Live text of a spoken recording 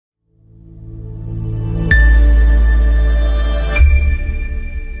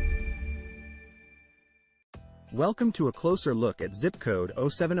Welcome to a closer look at zip code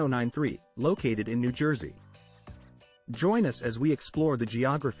 07093, located in New Jersey. Join us as we explore the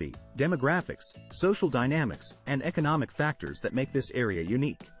geography, demographics, social dynamics, and economic factors that make this area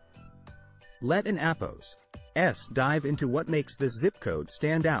unique. Let an APOS dive into what makes this zip code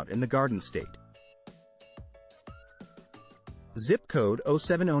stand out in the Garden State. Zip code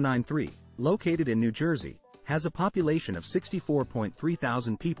 07093, located in New Jersey, has a population of 64.3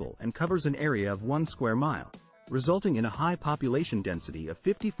 thousand people and covers an area of 1 square mile, resulting in a high population density of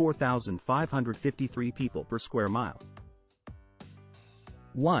 54,553 people per square mile.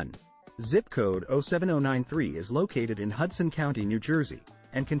 1. Zip code 07093 is located in Hudson County, New Jersey,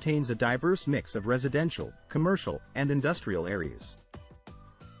 and contains a diverse mix of residential, commercial, and industrial areas.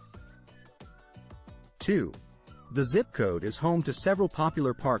 2. The zip code is home to several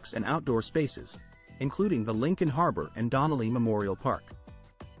popular parks and outdoor spaces, including the Lincoln Harbor and Donnelly Memorial Park.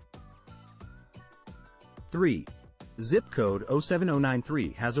 3. Zip code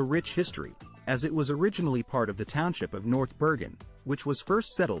 07093 has a rich history, as it was originally part of the township of North Bergen, which was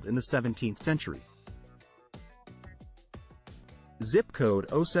first settled in the 17th century. Zip code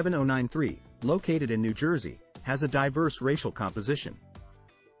 07093, located in New Jersey, has a diverse racial composition.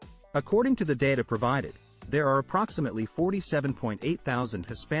 According to the data provided, there are approximately 47.8 thousand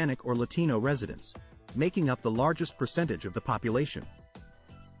Hispanic or Latino residents, making up the largest percentage of the population.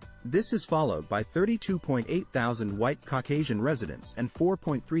 This is followed by 32.8 thousand white Caucasian residents and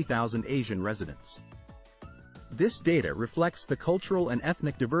 4.3 thousand Asian residents. This data reflects the cultural and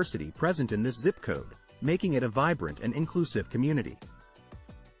ethnic diversity present in this zip code, making it a vibrant and inclusive community.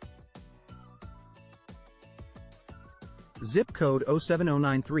 Zip code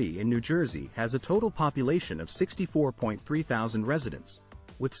 07093 in New Jersey has a total population of 64.3 thousand residents,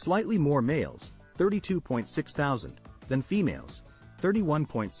 with slightly more males, 32.6 thousand, than females,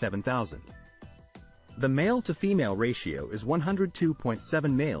 31.7 thousand. The male-to-female ratio is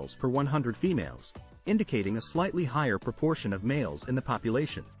 102.7 males per 100 females, indicating a slightly higher proportion of males in the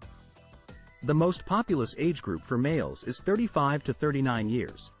population. The most populous age group for males is 35 to 39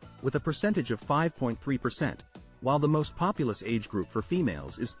 years, with a percentage of 5.3%, while the most populous age group for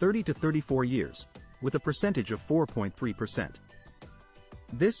females is 30 to 34 years, with a percentage of 4.3%.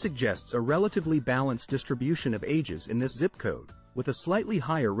 This suggests a relatively balanced distribution of ages in this zip code, with a slightly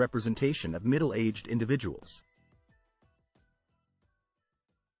higher representation of middle-aged individuals.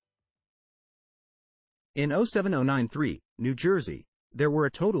 In 07093, New Jersey, there were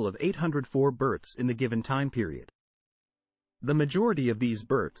a total of 804 births in the given time period. The majority of these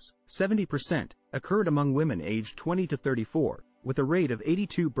births, 70%, occurred among women aged 20 to 34, with a rate of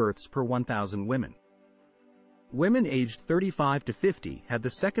 82 births per 1,000 women. Women aged 35 to 50 had the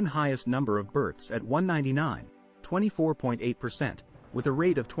second highest number of births at 199, 24.8%, with a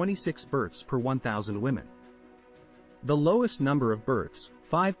rate of 26 births per 1,000 women. The lowest number of births,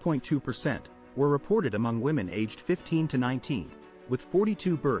 5.2%, were reported among women aged 15 to 19, with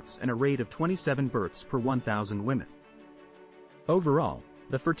 42 births and a rate of 27 births per 1,000 women. Overall,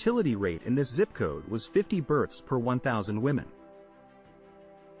 the fertility rate in this zip code was 50 births per 1,000 women.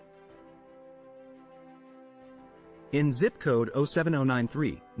 In zip code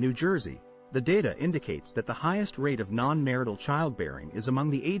 07093, New Jersey, the data indicates that the highest rate of non-marital childbearing is among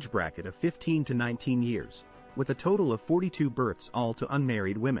the age bracket of 15 to 19 years, with a total of 42 births all to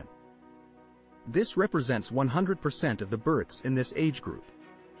unmarried women. This represents 100% of the births in this age group.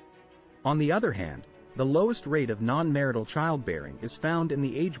 On the other hand, the lowest rate of non-marital childbearing is found in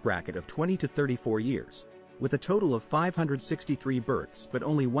the age bracket of 20 to 34 years, with a total of 563 births but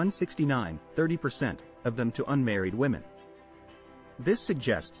only 169, 30%, of them to unmarried women. This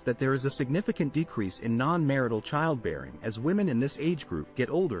suggests that there is a significant decrease in non-marital childbearing as women in this age group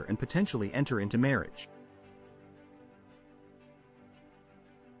get older and potentially enter into marriage.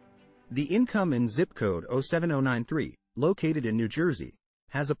 The income in zip code 07093, located in New Jersey,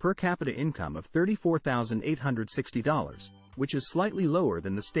 has a per capita income of $34,860, which is slightly lower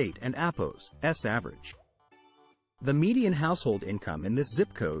than the state and APOS' average. The median household income in this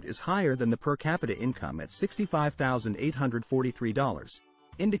zip code is higher than the per capita income at $65,843,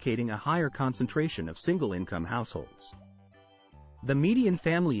 indicating a higher concentration of single-income households. The median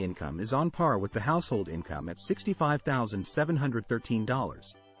family income is on par with the household income at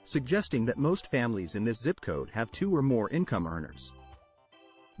 $65,713, suggesting that most families in this zip code have 2 or more income earners.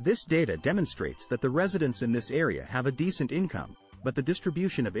 This data demonstrates that the residents in this area have a decent income, but the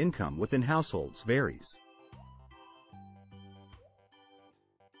distribution of income within households varies.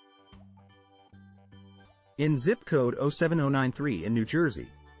 In zip code 07093 in New Jersey,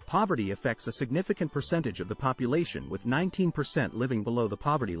 poverty affects a significant percentage of the population, with 19% living below the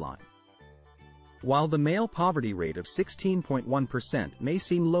poverty line. While the male poverty rate of 16.1% may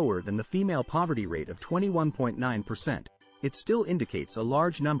seem lower than the female poverty rate of 21.9%, it still indicates a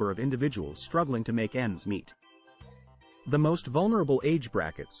large number of individuals struggling to make ends meet. The most vulnerable age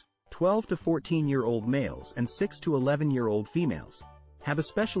brackets, 12 to 14-year-old males and 6 to 11-year-old females, have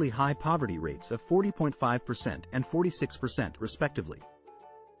especially high poverty rates of 40.5% and 46% respectively.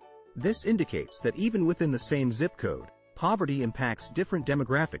 This indicates that even within the same zip code, poverty impacts different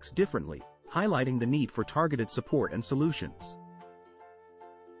demographics differently, highlighting the need for targeted support and solutions.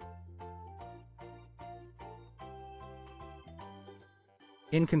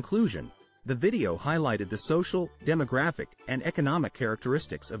 In conclusion, the video highlighted the social, demographic, and economic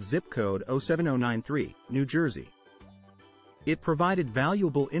characteristics of zip code 07093, New Jersey. It provided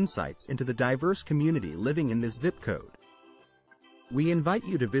valuable insights into the diverse community living in this zip code. We invite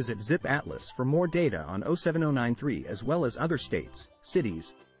you to visit ZipAtlas for more data on 07093 as well as other states,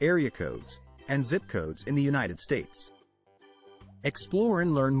 cities, area codes, and zip codes in the United States. Explore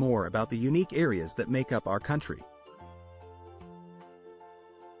and learn more about the unique areas that make up our country.